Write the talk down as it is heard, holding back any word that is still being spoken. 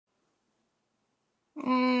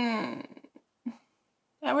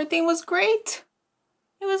Everything was great.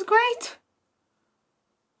 It was great.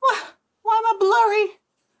 Why am I blurry?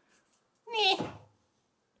 Nee.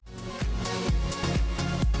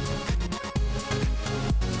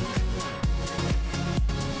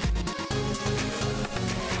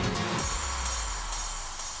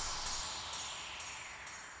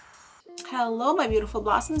 Hello my beautiful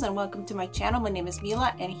blossoms and welcome to my channel. My name is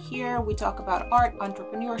Mila and here we talk about art,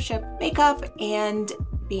 entrepreneurship, makeup, and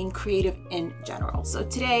being creative in general. So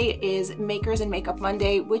today is Makers and Makeup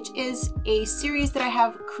Monday, which is a series that I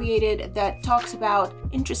have created that talks about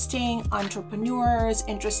interesting entrepreneurs,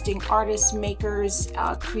 interesting artists, makers,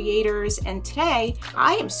 creators. And today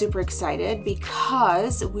I am super excited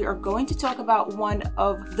because we are going to talk about one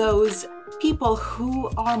of those people who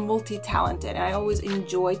are multi-talented, and I always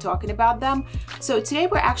enjoy talking about them. So today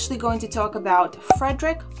we're actually going to talk about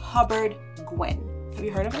Frederick Hubbard Gwynne. Have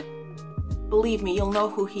you heard of him? Believe me, you'll know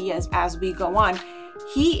who he is as we go on.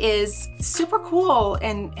 He is super cool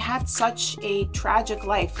and had such a tragic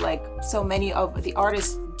life like so many of the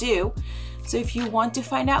artists do. So if you want to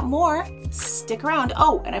find out more, stick around.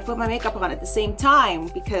 Oh, and I put my makeup on at the same time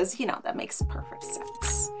because, you know, that makes perfect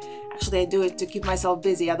sense. Actually, I do it to keep myself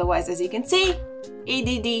busy. Otherwise, as you can see,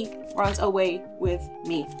 ADD runs away with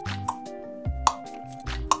me.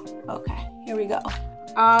 Okay, here we go.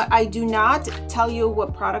 I do not tell you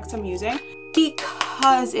what products I'm using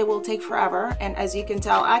because it will take forever. And as you can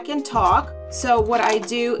tell, I can talk. So what I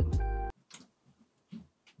do...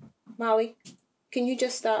 Molly, can you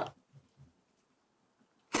just stop?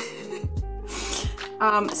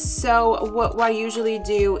 So what I usually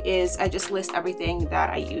do is I just list everything that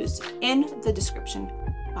I use in the description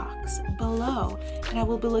box below. And I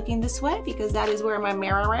will be looking this way because that is where my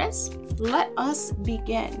mirror is. Let us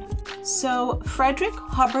begin. So Frederick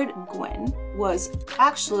Hubbard Gwynne was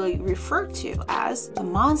actually referred to as the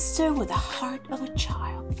monster with the heart of a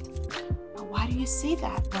child. Now, why do you say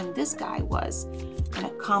that when this guy was an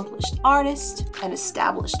accomplished artist, an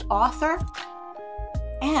established author,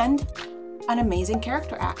 and an amazing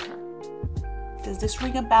character actor? Does this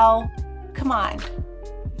ring a bell? Come on.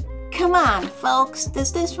 Come on, folks.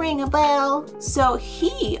 Does this ring a bell? So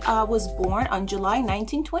he was born on July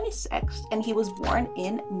 1926, and he was born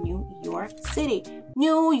in New York City.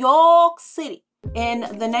 New York City. In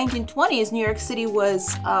the 1920s, New York City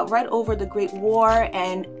was right over the Great War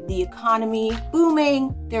and the economy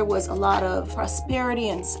booming. There was a lot of prosperity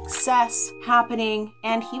and success happening,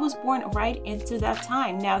 and he was born right into that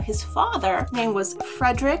time. Now, his father, his name was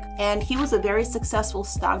Frederick, and he was a very successful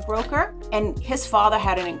stockbroker. And his father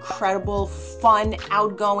had an incredible, fun,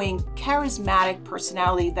 outgoing, charismatic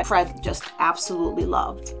personality that Fred just absolutely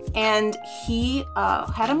loved. And he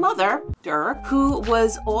had a mother, who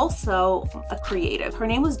was also a creative. Her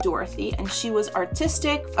name was Dorothy, and she was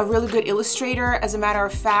artistic, a really good illustrator. As a matter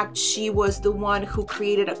of fact, she was the one who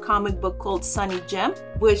created a comic book called Sunny Jim,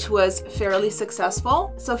 which was fairly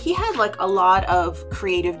successful. So he had like a lot of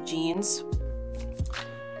creative genes.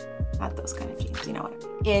 Not those kind of genes, you know what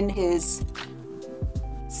I mean, in his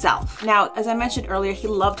self. Now, as I mentioned earlier, he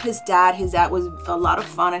loved his dad. His dad was a lot of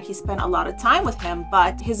fun and he spent a lot of time with him,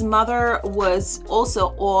 but his mother was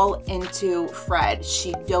also all into Fred.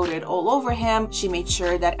 She doted all over him. She made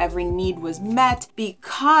sure that every need was met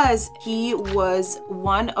because he was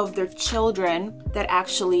one of their children that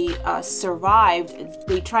actually survived.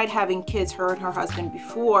 They tried having kids, her and her husband,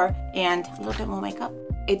 before, and a little bit more makeup.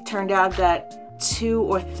 It turned out that 2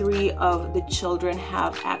 or 3 of the children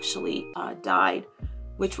have actually died,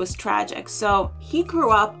 which was tragic. So he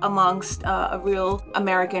grew up amongst a real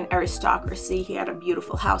American aristocracy. He had a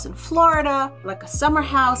beautiful house in Florida, like a summer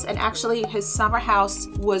house, and actually his summer house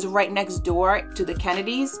was right next door to the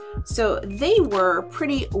Kennedys. So they were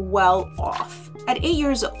pretty well off. At 8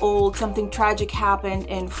 years old, something tragic happened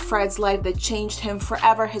in Fred's life that changed him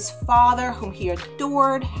forever. His father, whom he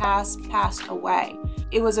adored, has passed away.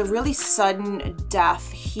 It was a really sudden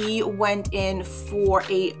death. He went in for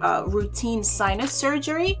a routine sinus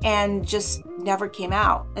surgery and just never came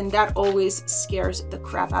out. And that always scares the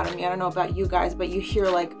crap out of me. I don't know about you guys, but you hear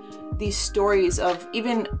like these stories of,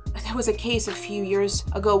 even there was a case a few years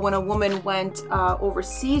ago when a woman went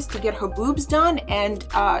overseas to get her boobs done and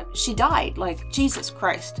she died. Like, Jesus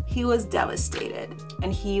Christ. He was devastated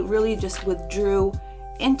and he really just withdrew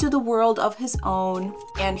into the world of his own,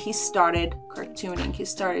 and he started cartooning. He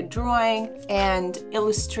started drawing and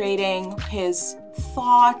illustrating his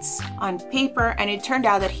thoughts on paper, and it turned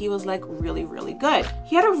out that he was like really, really good.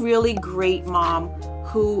 He had a really great mom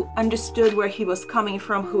who understood where he was coming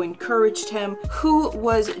from, who encouraged him, who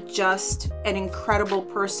was just an incredible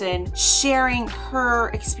person, sharing her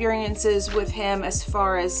experiences with him as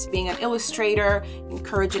far as being an illustrator,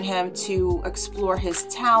 encouraging him to explore his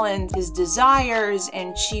talent, his desires,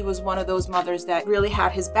 and she was one of those mothers that really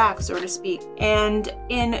had his back, so to speak. And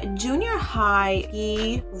in junior high,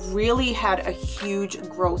 he really had a huge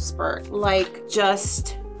growth spurt, like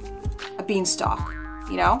just a beanstalk,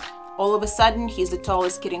 you know? All of a sudden, he's the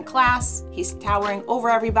tallest kid in class. He's towering over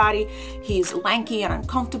everybody. He's lanky and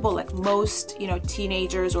uncomfortable like most, you know,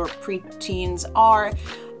 teenagers or preteens are.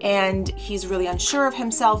 And he's really unsure of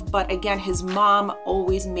himself. But again, his mom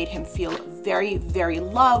always made him feel very, very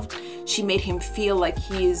loved. She made him feel like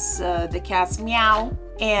he's the cat's meow.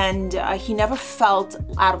 And he never felt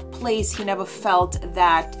out of place. He never felt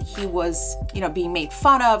that he was, you know, being made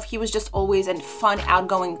fun of. He was just always a fun,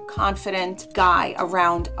 outgoing, confident guy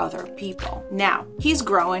around other people. Now, he's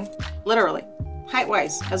growing, literally,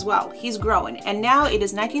 height-wise as well. He's growing. And now it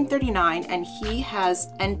is 1939 and he has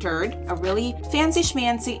entered a really fancy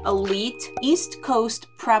schmancy elite East Coast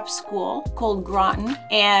prep school called Groton.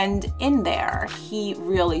 And in there, he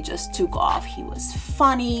really just took off. He was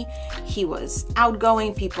funny. He was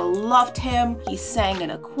outgoing. People loved him. He sang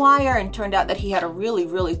in a choir and turned out that he had a really,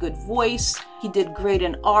 really good voice. He did great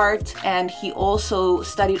in art, and he also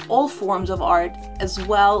studied all forms of art, as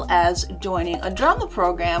well as joining a drama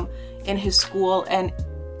program in his school. And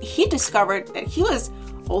he discovered that he was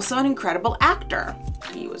also an incredible actor.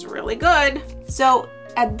 He was really good. So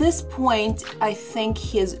at this point, I think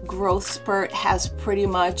his growth spurt has pretty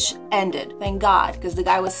much ended. Thank God, because the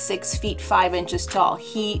guy was 6 feet 5 inches tall.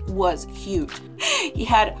 He was huge. He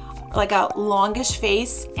had like a longish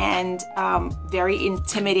face and very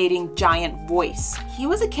intimidating giant voice. He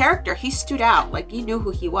was a character. He stood out, like you knew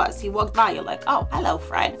who he was. He walked by, you're like, oh, hello,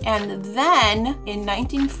 Fred. And then in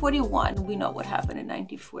 1941, we know what happened in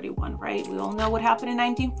 1941, right? We all know what happened in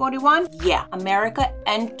 1941. Yeah, America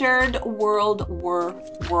entered World War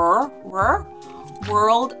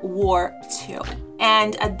II.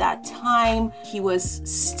 And at that time, he was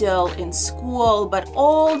still in school, but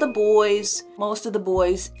all the boys, most of the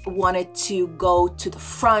boys wanted to go to the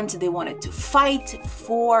front. They wanted to fight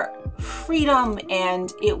for freedom,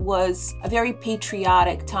 and it was a very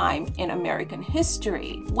patriotic time in American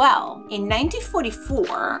history. Well, in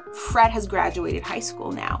 1944, Fred has graduated high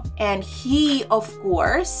school now, and he, of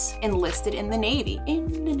course, enlisted in the Navy.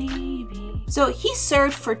 So he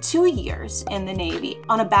served for 2 years in the Navy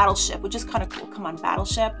on a battleship, which is kind of cool. Come on,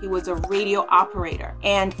 battleship. He was a radio operator,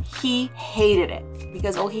 and he hated it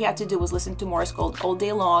because all he had to do was listen to Morse code all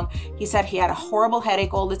day long. He said he had a horrible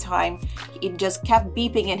headache all the time. It just kept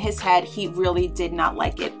beeping in his head. He really did not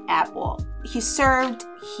like it at all. He served.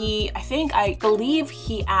 I believe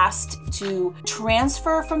he asked to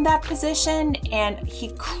transfer from that position, and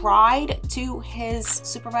he cried to his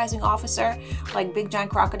supervising officer, like big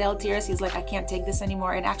giant crocodile tears. He's like, I can't take this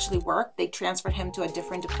anymore. It actually worked. They transferred him to a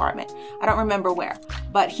different department. I don't remember where,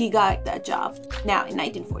 but he got that job. Now, in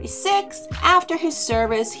 1946, after his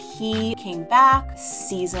service, he came back,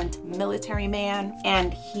 seasoned military man,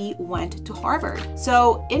 and he went to Harvard.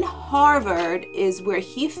 So in Harvard is where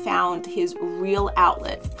he found his real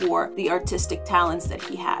outlet for the artistic talents that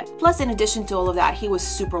he had. Plus, in addition to all of that, he was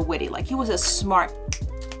super witty. Like, he was a smart,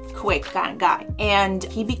 quick kind of guy. And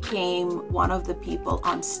he became one of the people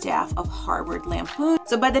on staff of Harvard Lampoon.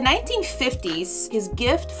 So by the 1950s, his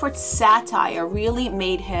gift for satire really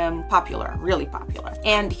made him popular, really popular.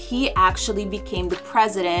 And he actually became the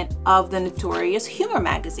president of the notorious humor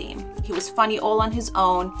magazine. He was funny all on his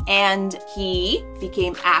own, and he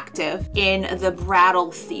became active in the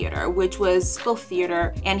Brattle Theater, which was school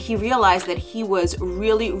theater, and he realized that he was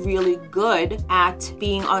really, really good at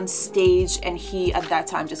being on stage, and he, at that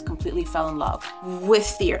time, just completely fell in love with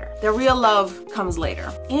theater. The real love comes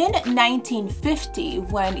later. In 1950,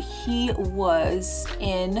 when he was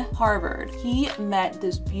in Harvard, he met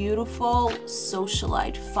this beautiful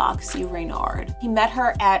socialite, Foxy Reynard. He met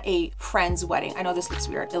her at a friend's wedding. I know this looks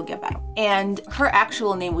weird, it'll get better. And her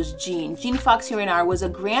actual name was Jean. Jean Foxy Reynard was a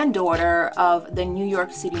granddaughter of the New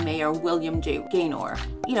York City Mayor, William J. Gaynor.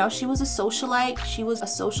 You know, she was a socialite, she was a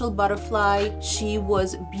social butterfly, she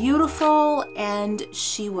was beautiful, and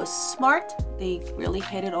she was smart. They really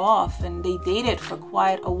hit it off, and they dated for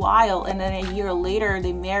quite a while, and then a year later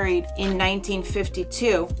they married in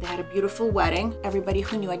 1952. They had a beautiful wedding. Everybody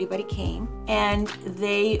who knew anybody came, and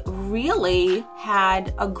they really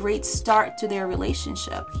had a great start to their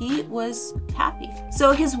relationship. He was happy.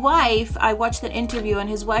 So his wife, I watched an interview, and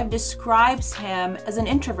his wife describes him as an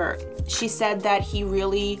introvert. She said that he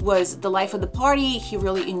really really was the life of the party. He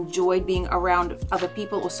really enjoyed being around other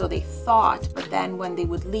people, or so they thought. But then when they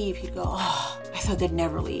would leave, he'd go, oh, I thought they'd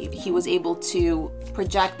never leave. He was able to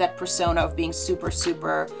project that persona of being super,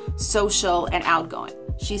 super social and outgoing.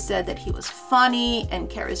 She said that he was funny and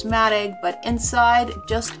charismatic, but inside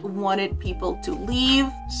just wanted people to leave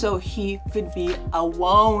so he could be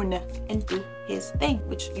alone and do his thing,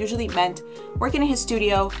 which usually meant working in his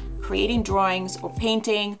studio, creating drawings or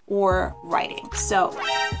painting or writing. So,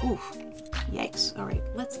 oof, yikes. All right,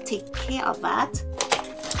 let's take care of that.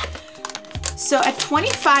 So at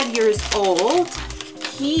 25 years old,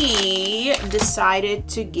 he decided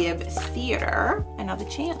to give theater another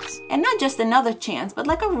chance. And not just another chance, but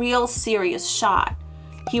like a real serious shot.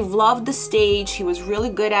 He loved the stage. He was really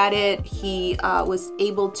good at it. He was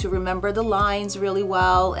able to remember the lines really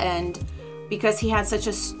well. And because he had such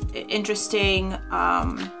an interesting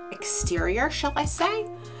exterior, shall I say,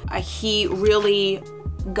 he really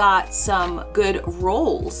got some good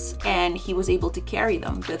roles and he was able to carry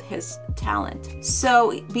them with his talent.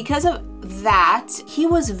 So because of that, he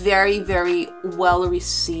was very, very well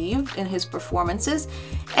received in his performances,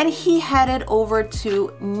 and he headed over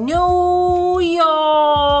to New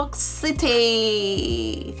York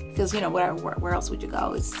City. Because, you know, where else would you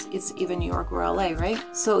go? It's either New York or LA, right?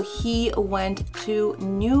 So he went to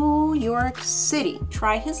New York City,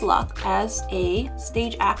 try his luck as a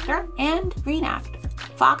stage actor and screen actor.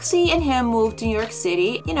 Foxy and him moved to New York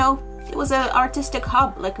City. You know, it was an artistic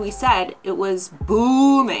hub, like we said. It was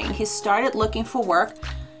booming. He started looking for work.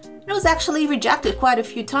 It was actually rejected quite a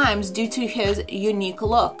few times due to his unique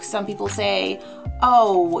look. Some people say,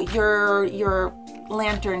 oh, your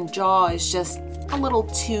lantern jaw is just a little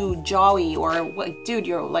too jawy, or dude,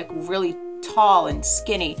 you're like really tall and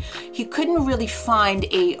skinny. He couldn't really find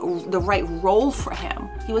the right role for him.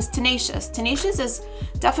 He was tenacious. Tenacious is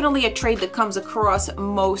definitely a trait that comes across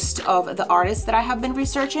most of the artists that I have been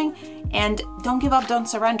researching. And don't give up, don't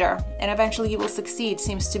surrender, and eventually he will succeed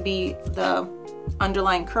seems to be the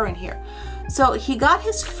underlying current here. So he got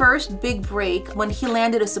his first big break when he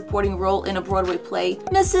landed a supporting role in a Broadway play,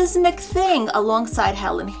 Mrs. McThing, alongside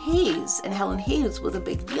Helen Hayes. And Helen Hayes was a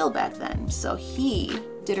big deal back then. So he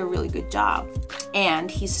did a really good job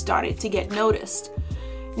and he started to get noticed.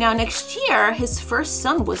 Now next year, his first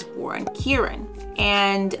son was born, Kieran.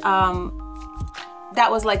 And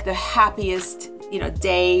that was like the happiest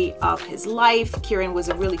day of his life. Kieran was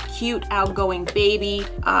a really cute, outgoing baby.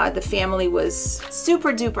 The family was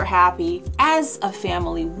super duper happy, as a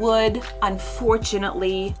family would.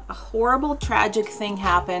 Unfortunately, a horrible, tragic thing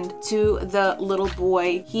happened to the little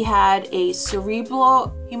boy. He had a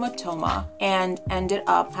cerebral hematoma and ended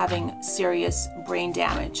up having serious brain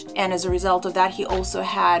damage. And as a result of that, he also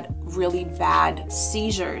had really bad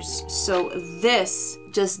seizures. So this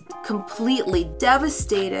just completely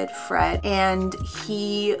devastated Fred, and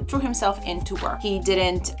he threw himself into work. He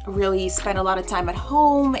didn't really spend a lot of time at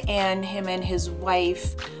home, and him and his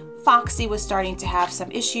wife Foxy was starting to have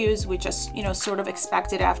some issues, which is, sort of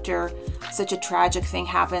expected after such a tragic thing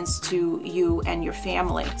happens to you and your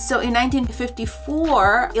family. So in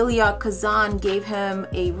 1954, Elia Kazan gave him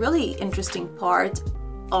a really interesting part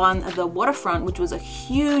on the Waterfront, which was a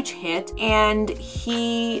huge hit, and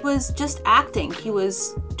he was just acting. He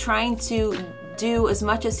was trying to do as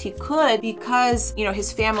much as he could because,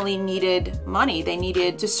 his family needed money. They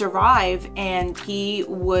needed to survive, and he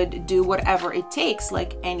would do whatever it takes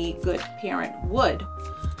like any good parent would.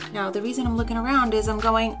 Now, the reason I'm looking around is I'm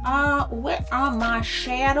going, where are my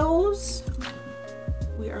shadows?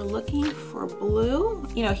 We are looking for blue.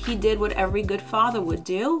 He did what every good father would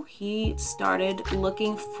do. He started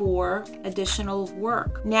looking for additional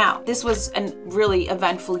work. Now, this was a really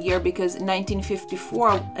eventful year because in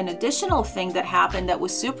 1954, an additional thing that happened that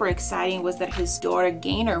was super exciting was that his daughter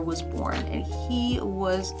Gaynor was born, and he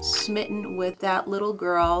was smitten with that little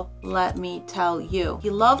girl, let me tell you.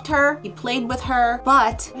 He loved her, he played with her,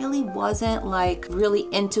 but really wasn't really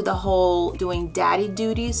into the whole doing daddy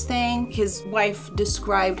duties thing. His wife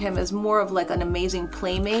described him as more of an amazing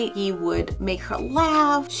playmate. He would make her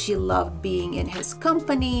laugh. She loved being in his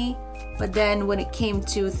company. But then when it came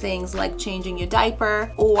to things like changing your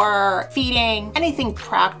diaper or feeding, anything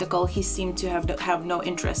practical, he seemed to have no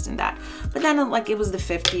interest in that. But then it was the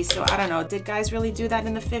 50s, so I don't know. Did guys really do that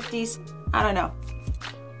in the 50s? I don't know.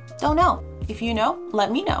 Don't know. If you know,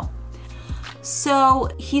 let me know. So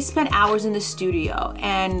he spent hours in the studio,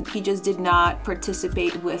 and he just did not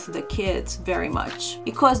participate with the kids very much.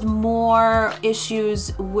 It caused more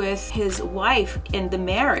issues with his wife in the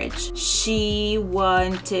marriage. She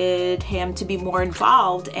wanted him to be more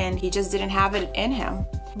involved, and he just didn't have it in him.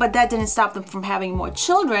 But that didn't stop them from having more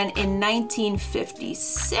children. In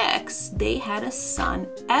 1956, they had a son,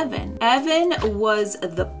 Evan. Evan was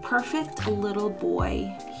the perfect little boy.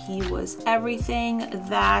 He was everything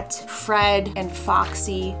that Fred and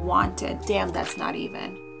Foxy wanted. Damn, that's not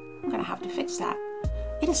even. I'm gonna have to fix that.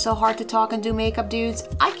 It is so hard to talk and do makeup, dudes.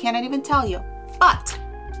 I cannot even tell you. But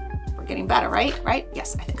we're getting better, right? Right?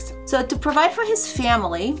 Yes, I think so. So to provide for his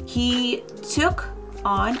family, he took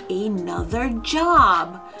on another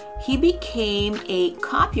job. He became a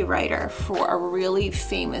copywriter for a really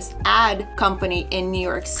famous ad company in New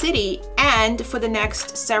York City. And for the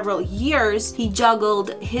next several years, he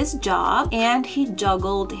juggled his job and he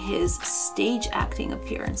juggled his stage acting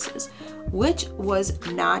appearances, which was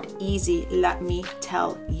not easy, let me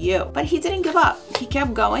tell you. But he didn't give up. He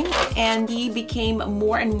kept going and he became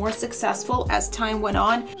more and more successful as time went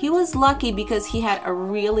on. He was lucky because he had a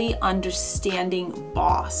really understanding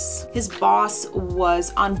boss. His boss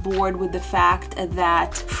was on board with the fact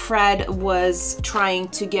that Fred was trying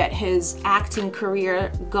to get his acting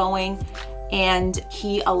career going, and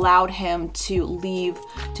he allowed him to leave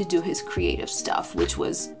to do his creative stuff, which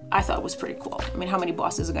was, I thought was pretty cool. I mean, how many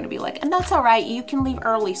bosses are gonna be like, and that's all right, you can leave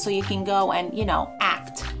early so you can go and, you know,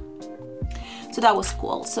 act. So that was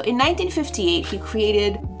cool. So in 1958, he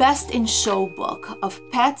created Best in Show book of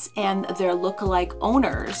pets and their lookalike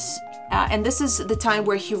owners. And this is the time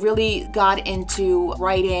where he really got into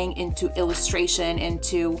writing, into illustration,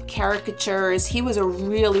 into caricatures. He was a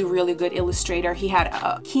really, really good illustrator. He had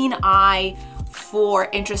a keen eye for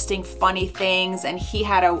interesting, funny things, and he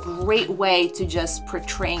had a great way to just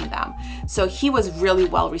portraying them. So he was really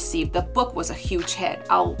well received. The book was a huge hit.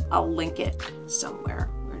 I'll link it somewhere.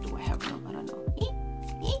 Where do I have room? I don't know.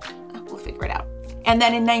 We'll figure it out. And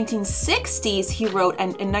then in 1960, he wrote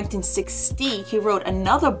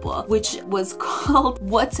another book, which was called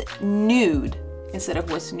What's Nude instead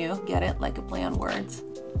of What's New. Get it? Like a play on words.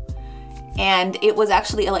 And it was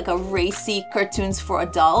actually like a racy cartoons for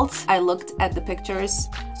adults. I looked at the pictures,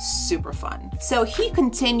 super fun. So he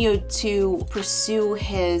continued to pursue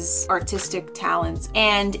his artistic talents,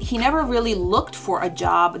 and he never really looked for a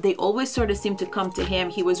job. They always sort of seemed to come to him.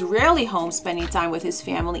 He was rarely home spending time with his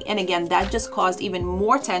family. And again, that just caused even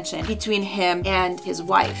more tension between him and his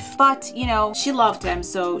wife. But, you know, she loved him,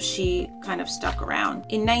 so she kind of stuck around.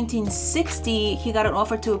 In 1960, he got an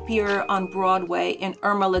offer to appear on Broadway in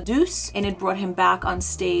Irma la Douce, and it brought him back on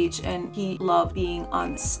stage, and he loved being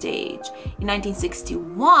on stage. In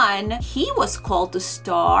 1961, he was called to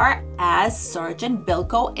star as Sergeant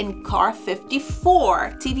Bilko in Car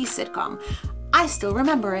 54 TV sitcom. I still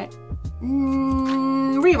remember it.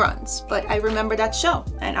 Reruns, but I remember that show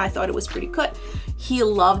and I thought it was pretty good. He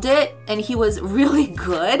loved it and he was really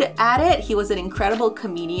good at it. He was an incredible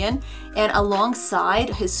comedian, and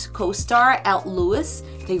alongside his co-star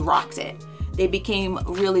Helllloooo, they rocked it. They became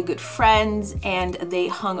really good friends and they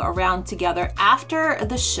hung around together after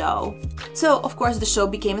the show. So of course the show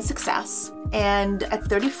became a success, and at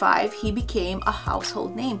 35 he became a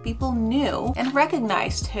household name. People knew and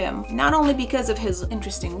recognized him not only because of his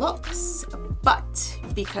interesting looks, but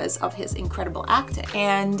because of his incredible acting.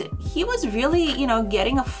 And he was really, you know,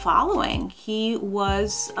 getting a following. He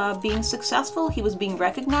was being successful. He was being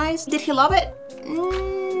recognized. Did he love it?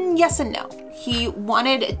 Yes and no. He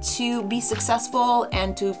wanted to be successful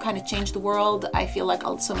and to kind of change the world. I feel like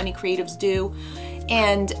so many creatives do.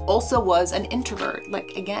 And also was an introvert,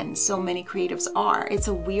 like again, so many creatives are. It's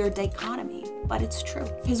a weird dichotomy, but it's true.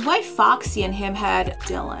 His wife Foxy and him had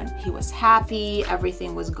Dylan. He was happy,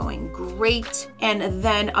 everything was going great. And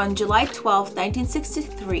then on July 12th,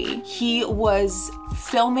 1963, he was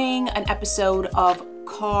filming an episode of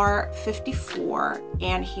Car 54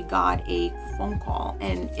 and he got a phone call.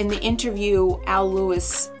 And in the interview, Helllloooo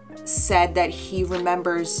said that he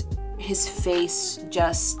remembers his face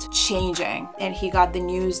just changing, and he got the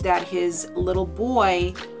news that his little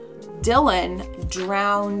boy Dylan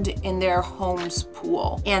drowned in their home's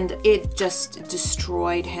pool, and it just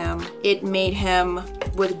destroyed him. It made him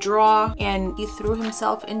withdraw, and he threw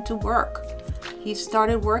himself into work. He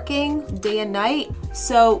started working day and night.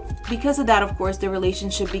 So because of that, of course, the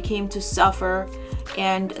relationship became to suffer,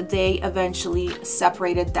 and they eventually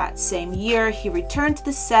separated that same year. He returned to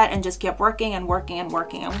the set and just kept working and working and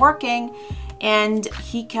working and working. And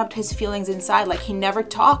he kept his feelings inside. Like, he never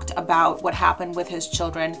talked about what happened with his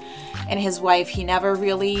children and his wife. He never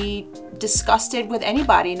really discussed it with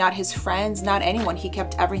anybody, not his friends, not anyone. He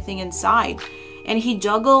kept everything inside. and he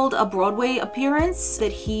juggled a Broadway appearance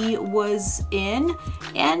that he was in,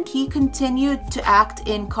 and he continued to act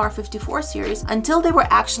in Car 54 series until they were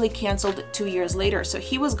actually canceled 2 years later. So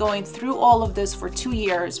he was going through all of this for 2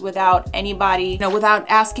 years without anybody, you know, without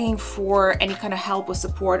asking for any kind of help or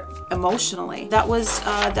support emotionally. That was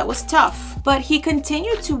tough. But he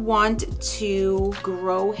continued to want to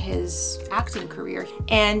grow his acting career,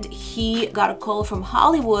 and he got a call from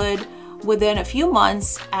Hollywood within a few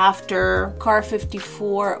months after Car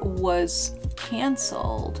 54 was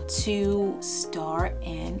canceled to star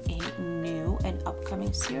in a new and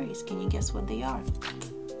upcoming series. Can you guess what they are?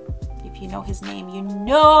 If you know his name, you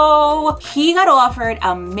know. He got offered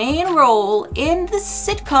a main role in the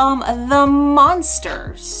sitcom The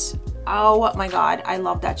Munsters. Oh my God, I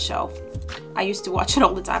love that show. I used to watch it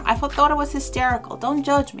all the time. I thought it was hysterical. Don't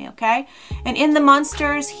judge me, okay? And in The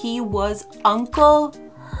Munsters, he was Uncle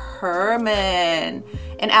Herman,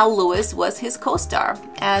 and Al Lewis was his co-star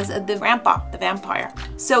as the grandpa, the vampire.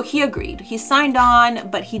 So he agreed. He signed on,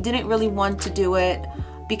 but he didn't really want to do it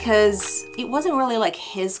because it wasn't really like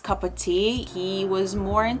his cup of tea. He was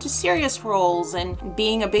more into serious roles, and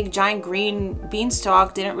being a big giant green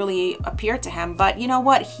beanstalk didn't really appear to him. But you know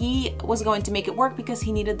what? He was going to make it work because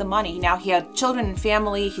he needed the money. Now he had children and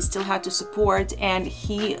family he still had to support, and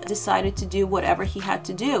he decided to do whatever he had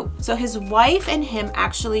to do. So his wife and him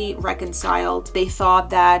actually reconciled. They thought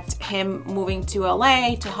that him moving to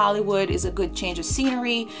LA, to Hollywood, is a good change of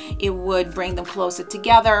scenery. It would bring them closer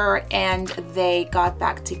together, and they got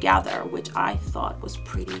back together, which I thought was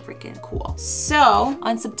pretty freaking cool. So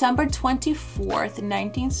on September 24th,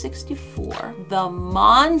 1964, The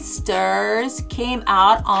Munsters came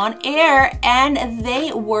out on air, and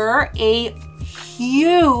they were a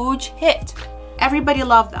huge hit. Everybody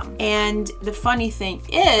loved them. And the funny thing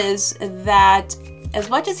is that as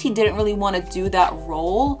much as he didn't really want to do that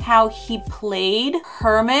role, how he played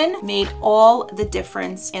Herman made all the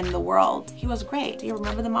difference in the world. He was great. Do you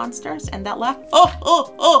remember The Munsters and that laugh?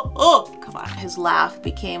 Oh. Come on. His laugh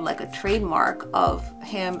became like a trademark of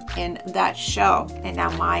him in that show. And now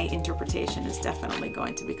my interpretation is definitely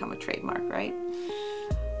going to become a trademark, right?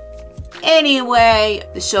 Anyway,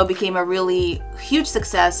 the show became a really huge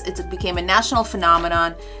success. It became a national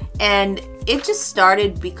phenomenon, and it just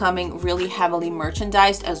started becoming really heavily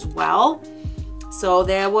merchandised as well. So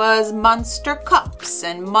there was Munster cups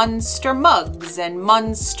and Munster mugs and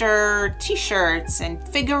Munster t-shirts and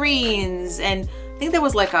figurines, and I think there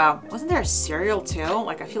was like wasn't there a cereal too?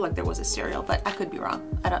 Like I feel like there was a cereal, but I could be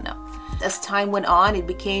wrong. I don't know. As time went on, it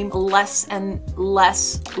became less and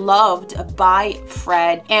less loved by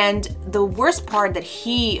Fred. And the worst part that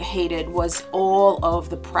he hated was all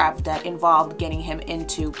of the prep that involved getting him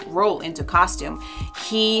into costume.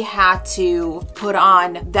 He had to put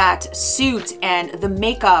on that suit and the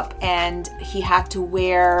makeup, and he had to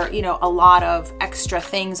wear, you know, a lot of extra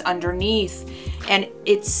things underneath. And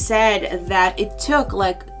it said that it took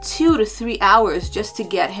like 2 to 3 hours just to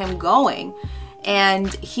get him going.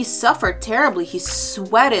 And he suffered terribly. He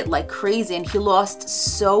sweated like crazy, and he lost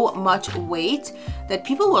so much weight that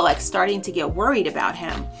people were like starting to get worried about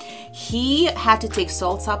him. He had to take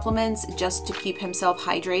salt supplements just to keep himself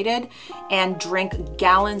hydrated and drink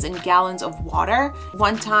gallons and gallons of water.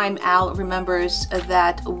 One time Al remembers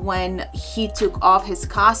that when he took off his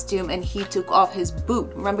costume and he took off his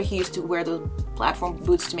boot, remember he used to wear those platform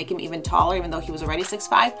boots to make him even taller even though he was already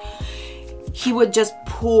 6'5", he would just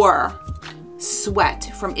pour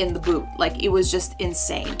sweat from in the boot. Like it was just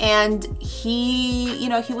insane. And he, you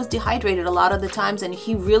know, he was dehydrated a lot of the times, and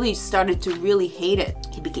he really started to really hate it.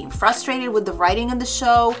 He became frustrated with the writing in the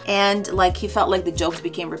show, and like he felt like the jokes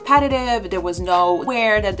became repetitive. There was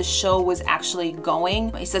nowhere that the show was actually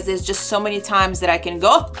going. He says there's just so many times that I can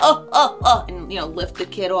go and, you know, lift the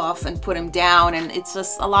kid off and put him down, and it's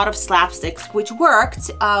just a lot of slapsticks, which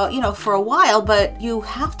worked you know, for a while, but you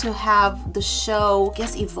have to have the show, I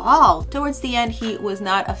guess, evolve. Towards the end, he was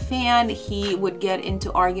not a fan. He would get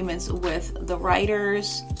into arguments with the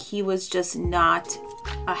writers. He was just not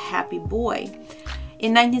a happy boy.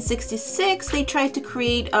 In 1966, they tried to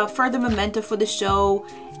create further momentum for the show.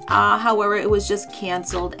 However, it was just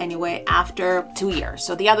canceled anyway after 2 years.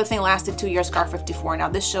 So the other thing lasted 2 years, Car 54. Now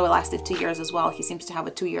this show lasted 2 years as well. He seems to have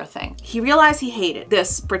a 2-year thing. He realized he hated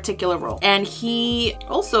this particular role. And he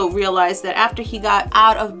also realized that after he got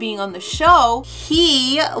out of being on the show,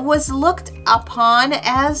 he was looked upon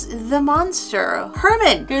as the monster.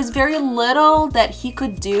 Herman, there's very little that he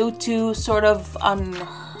could do to sort of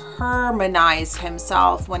harmonize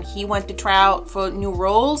himself. When he went to try out for new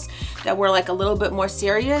roles that were like a little bit more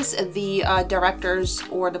serious, the directors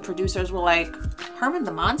or the producers were like, Herman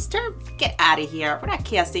the Monster? Get out of here. We're not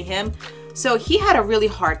casting him. So he had a really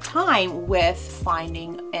hard time with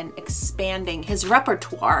finding and expanding his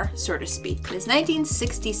repertoire, so to speak. It is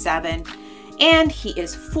 1967 and he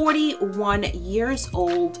is 41 years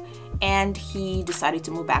old, and he decided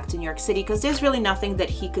to move back to New York City because there's really nothing that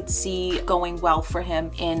he could see going well for him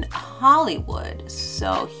in Hollywood.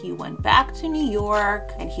 So he went back to New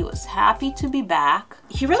York and he was happy to be back.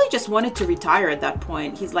 He really just wanted to retire at that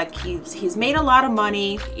point. He's like, he's made a lot of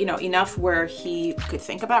money, you know, enough where he could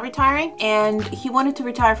think about retiring, and he wanted to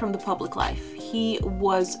retire from the public life. He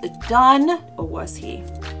was done, or was he?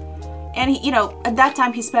 And he, you know, at that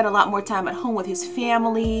time he spent a lot more time at home with his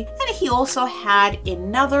family. And he also had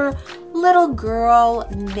another little girl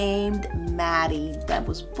named Maddie that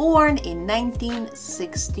was born in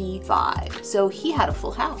 1965. So he had a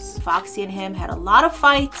full house. Foxy and him had a lot of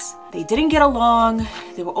fights. They didn't get along.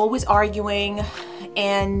 They were always arguing,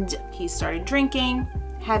 and he started drinking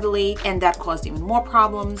heavily, and that caused even more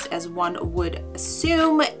problems, as one would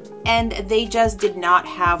assume. And they just didn't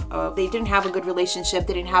have a good relationship.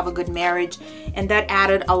 They didn't have a good marriage, and that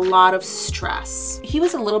added a lot of stress. He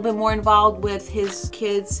was a little bit more involved with his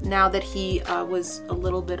kids now that he was a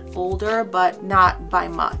little bit older, but not by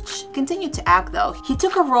much. Continued to act though. He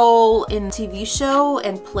took a role in TV show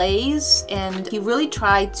and plays, and he really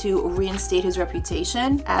tried to reinstate his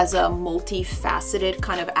reputation as a multifaceted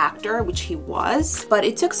kind of actor, which he was. But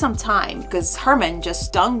it took some time because Herman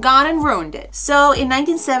just done gone and ruined it. So in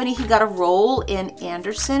 1970, he got a role in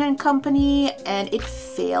Anderson and Company, and it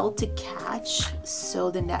failed to catch,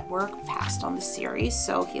 so the network passed on the series.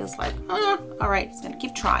 So he was like, all right, he's gonna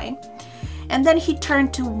keep trying. And then he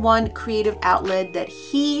turned to one creative outlet that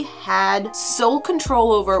he had sole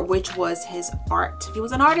control over, which was his art. He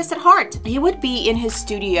was an artist at heart. He would be in his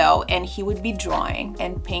studio and he would be drawing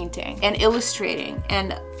and painting and illustrating,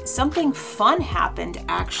 and something fun happened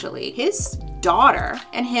actually. His daughter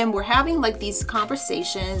and him were having like these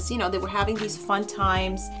conversations, you know, they were having these fun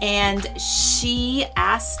times, and she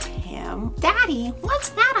asked him, "Daddy, what's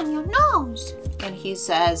that on your nose?" And he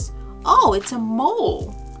says, "Oh, it's a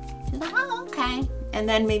mole." She's like, "Oh, okay." And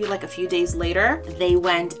then maybe like a few days later, they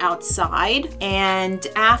went outside, and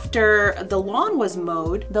after the lawn was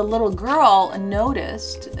mowed, the little girl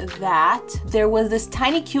noticed that there was this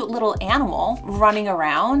tiny cute little animal running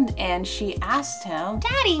around, and she asked him,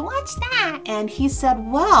 "Daddy, what's that?" And he said,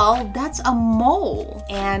 "Well, that's a mole."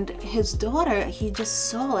 And his daughter, he just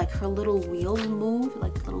saw like her little wheels move,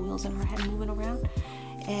 like little wheels in her head moving around.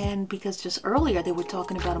 And because just earlier they were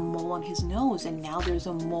talking about a mole on his nose, and now there's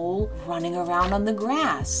a mole running around on the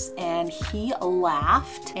grass. And he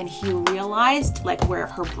laughed, and he realized like where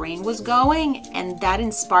her brain was going, and that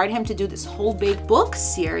inspired him to do this whole big book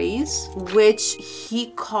series, which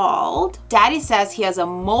he called Daddy Says He Has a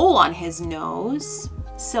Mole on His Nose.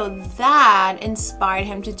 So that inspired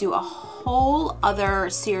him to do a whole other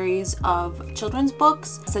series of children's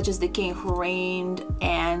books, such as The King Who Reigned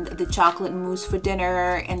and The Chocolate Mousse for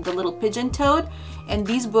Dinner and The Little Pigeon Toad. And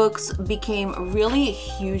these books became really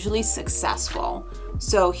hugely successful.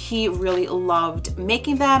 So he really loved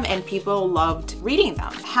making them, and people loved reading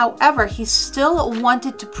them. However, he still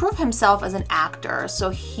wanted to prove himself as an actor, so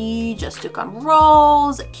he just took on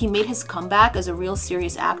roles. He made his comeback as a real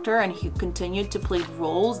serious actor, and he continued to play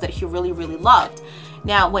roles that he really, really loved.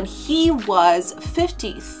 Now, when he was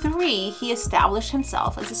 53, he established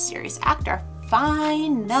himself as a serious actor.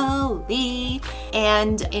 Finally.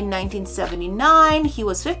 And in 1979, he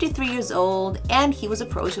was 53 years old, and he was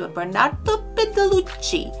approached by Bernardo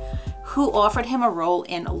Bertolucci, who offered him a role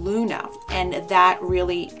in Luna. And that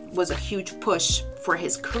really was a huge push for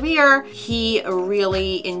his career. He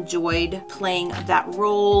really enjoyed playing that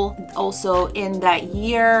role. Also in that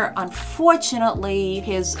year, unfortunately,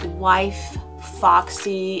 his wife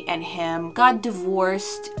Foxy and him got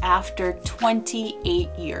divorced after 28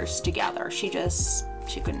 years together. She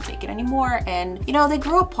couldn't take it anymore, and you know, they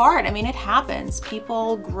grew apart. I mean, it happens,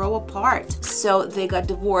 people grow apart. So they got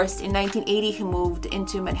divorced. In 1980, he moved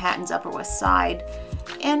into Manhattan's Upper West Side,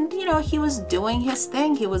 and you know, he was doing his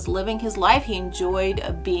thing. He was living his life. He enjoyed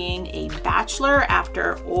being a bachelor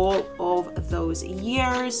after all of those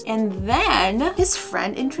years. And then his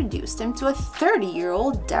friend introduced him to a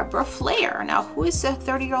 30-year-old Deborah Flair. Now, who is a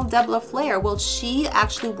 30-year-old Deborah Flair? Well, she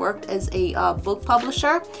actually worked as a book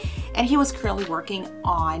publisher, and he was currently working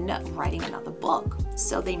on writing another book.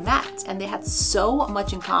 So they met and they had so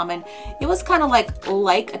much in common. It was kind of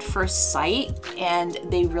like at first sight, and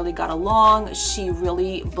they really got along. She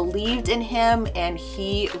really believed in him and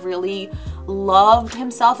he really loved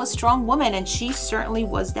himself, a strong woman, and she certainly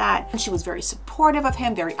was that. And she was very supportive of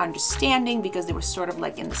him, very understanding, because they were sort of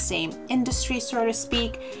like in the same industry, so to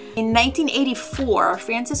speak. In 1984,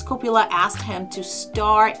 Francis Coppola asked him to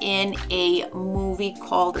star in a movie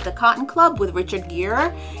called The Cotton Club with Richard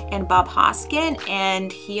Gere and Bob Hoskin,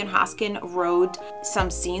 and he and Hoskin wrote some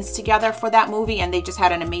scenes together for that movie, and they just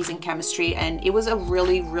had an amazing chemistry, and it was a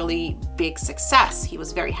really, really big success. He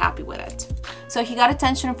was very happy with it. So he got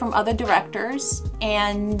attention from other directors,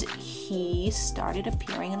 and he started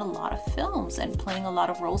appearing in a lot of films and playing a lot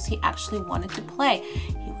of roles he actually wanted to play.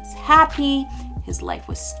 He was happy, his life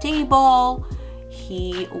was stable,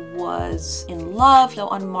 he was in love. So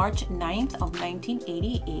on March 9th of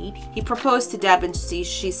 1988, he proposed to Deb and she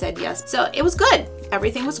said yes. So it was good.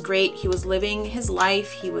 Everything was great. He was living his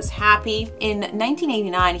life. He was happy. In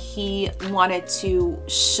 1989, he wanted to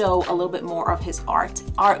show a little bit more of his art.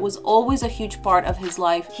 Art was always a huge part of his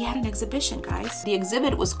life. He had an exhibition, guys. The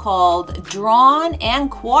exhibit was called Drawn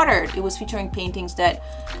and Quartered. It was featuring paintings that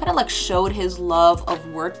kind of like showed his love of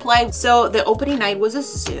wordplay. So the opening night was a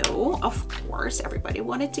zoo, of course. Everybody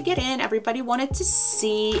wanted to get in, everybody wanted to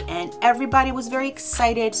see, and everybody was very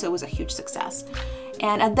excited, so it was a huge success.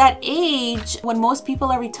 And at that age, when most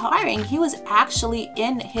people are retiring, he was actually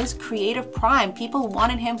in his creative prime. People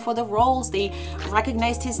wanted him for the roles. They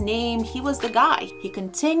recognized his name. He was the guy. He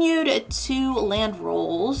continued to land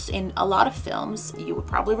roles in a lot of films. You would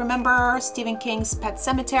probably remember Stephen King's Pet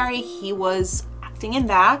Sematary. He was acting in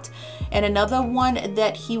that. And another one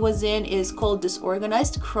that he was in is called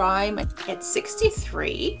Disorganized Crime. At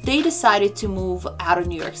 63, they decided to move out of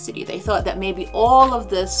New York City. They thought that maybe all of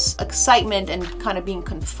this excitement and kind of being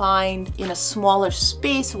confined in a smaller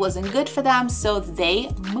space wasn't good for them, so they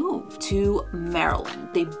moved to Maryland.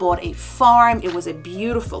 They bought a farm. It was a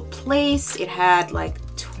beautiful place. It had like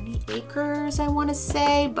 20 acres, I want to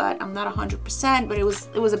say, but I'm not 100%, but it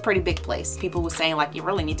was a pretty big place. People were saying like, you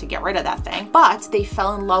really need to get rid of that thing. But they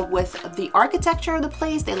fell in love with the architecture of the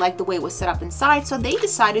place. They liked the way it was set up inside, so they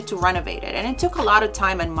decided to renovate it. And it took a lot of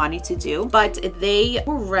time and money to do, but they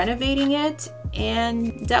were renovating it,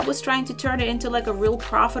 and Deb was trying to turn it into like a real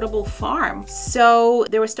profitable farm. So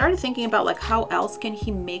they were started thinking about like, how else can he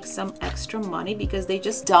make some extra money, because they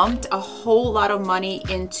just dumped a whole lot of money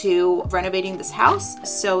into renovating this house.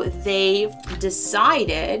 So they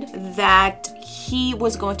decided that he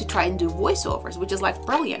was going to try and do voiceovers, which is like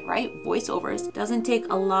brilliant, right? Voiceovers doesn't take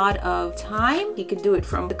a lot of time. He could do it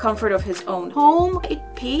from the comfort of his own home. It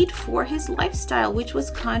paid for his lifestyle, which was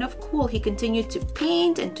kind of cool. He continued to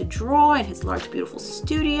paint and to draw in his large, beautiful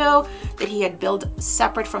studio that he had built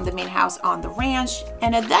separate from the main house on the ranch.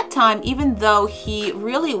 And at that time, even though he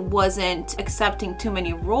really wasn't accepting too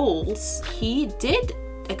many roles, he did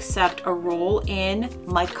accept a role in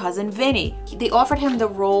My Cousin Vinny. They offered him the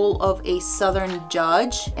role of a Southern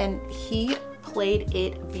judge, and he played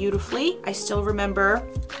it beautifully. I still remember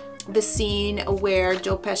the scene where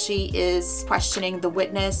Joe Pesci is questioning the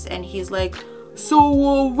witness, and he's like,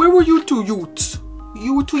 so where were you two youths?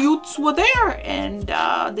 You two youths were there. And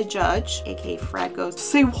the judge, aka Fred, goes,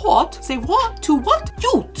 say what? Say what? To what?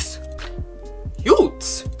 Youths.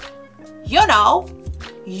 Youths. You know,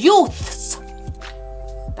 youths.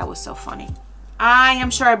 That was so funny. I am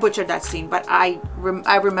sure I butchered that scene, but I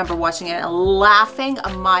remember watching it and laughing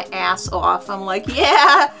my ass off. I'm like,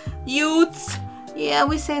 yeah, youths. Yeah,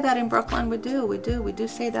 we say that in Brooklyn. We do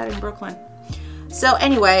say that in Brooklyn. So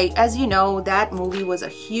anyway, as you know, that movie was a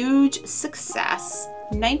huge success.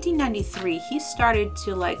 In 1993, he started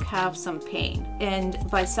to like have some pain. And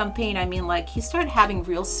by some pain, I mean like he started having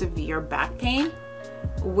real severe back pain,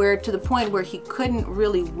 where to the point where he couldn't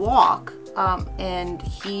really walk. And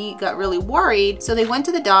he got really worried. So they went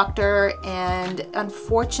to the doctor, and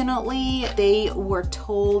unfortunately they were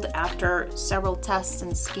told after several tests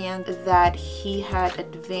and scans that he had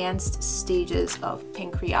advanced stages of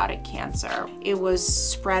pancreatic cancer. It was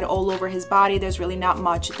spread all over his body. There's really not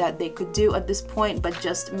much that they could do at this point but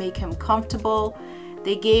just make him comfortable.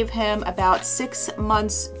 They gave him about 6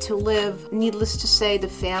 months to live. Needless to say, the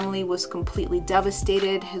family was completely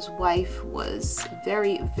devastated. His wife was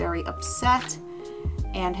very, very upset.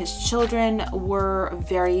 and his children were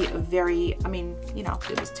very, very, I mean, you know,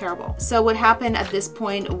 it was terrible. So what happened at this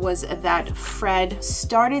point was that Fred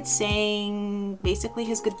started saying basically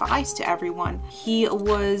his goodbyes to everyone. He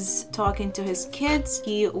was talking to his kids.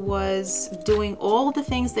 He was doing all the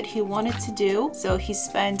things that he wanted to do. So he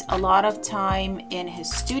spent a lot of time in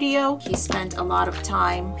his studio. He spent a lot of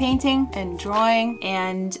time painting and drawing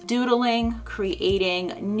and doodling,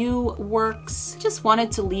 creating new works. Just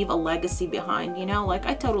wanted to leave a legacy behind, you know, like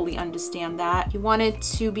I totally understand that. He wanted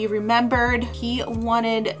to be remembered. He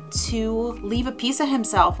wanted to leave a piece of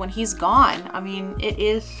himself when he's gone. I mean, it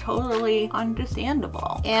is totally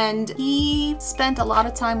understandable. And he spent a lot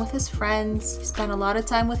of time with his friends. He spent a lot of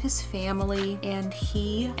time with his family, and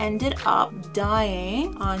he ended up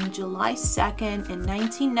dying on July 2nd in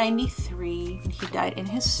 1993. And he died in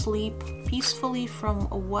his sleep peacefully from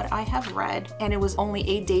what I have read. And it was only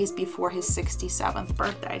 8 days before his 67th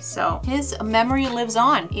birthday. So his memory lives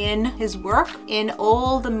on in his work, in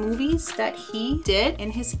all the movies that he did,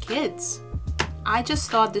 in his kids. I just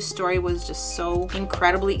thought this story was just so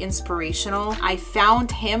incredibly inspirational. I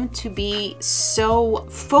found him to be so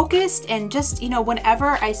focused, and just, you know,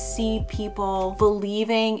 whenever I see people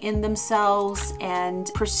believing in themselves and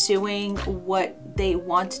pursuing what they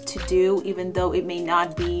want to do, even though it may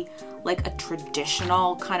not be like a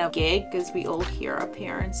traditional kind of gig, because we all hear our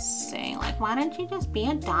parents saying like, why don't you just be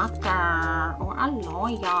a doctor or a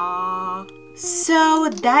lawyer? So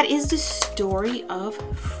that is the story of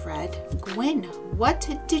Fred Gwynne. What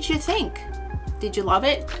did you think? Did you love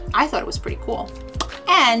it? I thought it was pretty cool.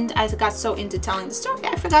 And I got so into telling the story,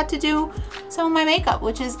 I forgot to do some of my makeup,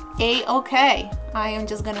 which is a-okay. I am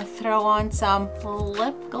just gonna throw on some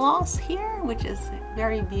lip gloss here, which is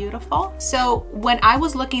very beautiful. So when I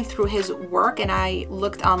was looking through his work and I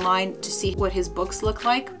looked online to see what his books look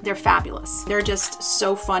like, they're fabulous. They're just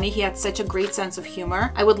so funny. He had such a great sense of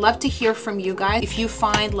humor. I would love to hear from you guys if you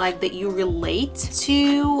find like that you relate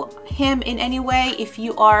to him in any way, if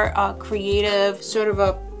you are a creative, sort of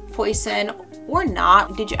a person or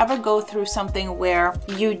not. Did you ever go through something where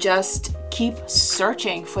you just keep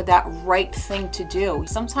searching for that right thing to do?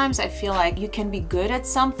 Sometimes I feel like you can be good at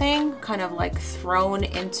something, kind of like thrown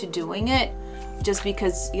into doing it just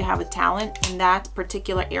because you have a talent in that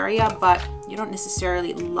particular area, but you don't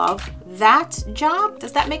necessarily love that job.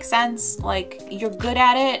 Does that make sense? Like you're good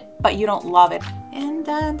at it, but you don't love it. And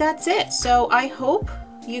that's it. So I hope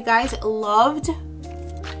you guys loved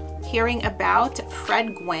hearing about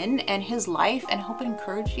Fred Gwynne and his life, and hope it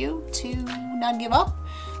encouraged you to not give up,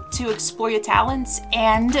 to explore your talents,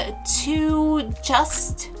 and to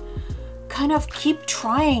just kind of keep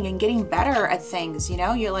trying and getting better at things. You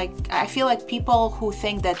know, you're like, I feel like people who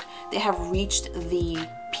think that they have reached the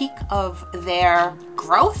peak of their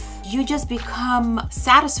growth, you just become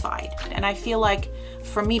satisfied. And I feel like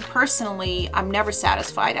for me personally, I'm never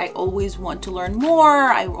satisfied. I always want to learn more.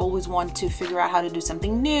 I always want to figure out how to do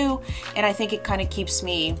something new. And I think it kind of keeps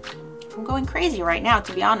me from going crazy right now,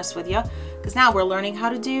 to be honest with you, because now we're learning how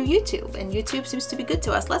to do YouTube, and YouTube seems to be good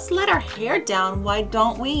to us. Let's let our hair down, why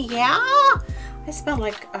don't we? Yeah, I spent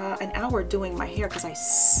like an hour doing my hair because I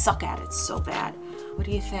suck at it so bad. What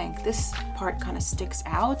do you think? This part kind of sticks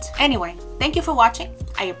out. Anyway, thank you for watching.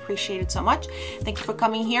 I appreciate it so much. Thank you for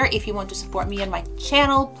coming here. If you want to support me and my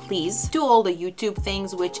channel, please do all the YouTube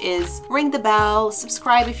things, which is ring the bell,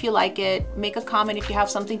 subscribe if you like it, make a comment if you have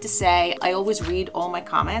something to say. I always read all my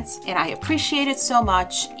comments and I appreciate it so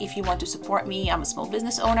much. If you want to support me, I'm a small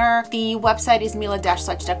business owner. The website is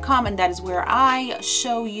mila-such.com, and that is where I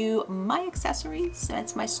show you my accessories.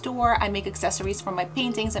 That's my store. I make accessories for my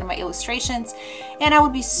paintings and my illustrations. And I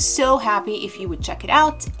would be so happy if you would check it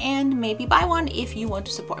out and maybe buy one if you want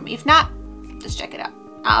to support me. If not, just check it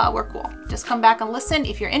out. We're cool. Just come back and listen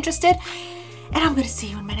if you're interested. And I'm going to see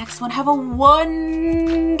you in my next one. Have a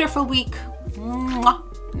wonderful week.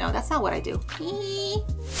 Mwah. No, that's not what I do.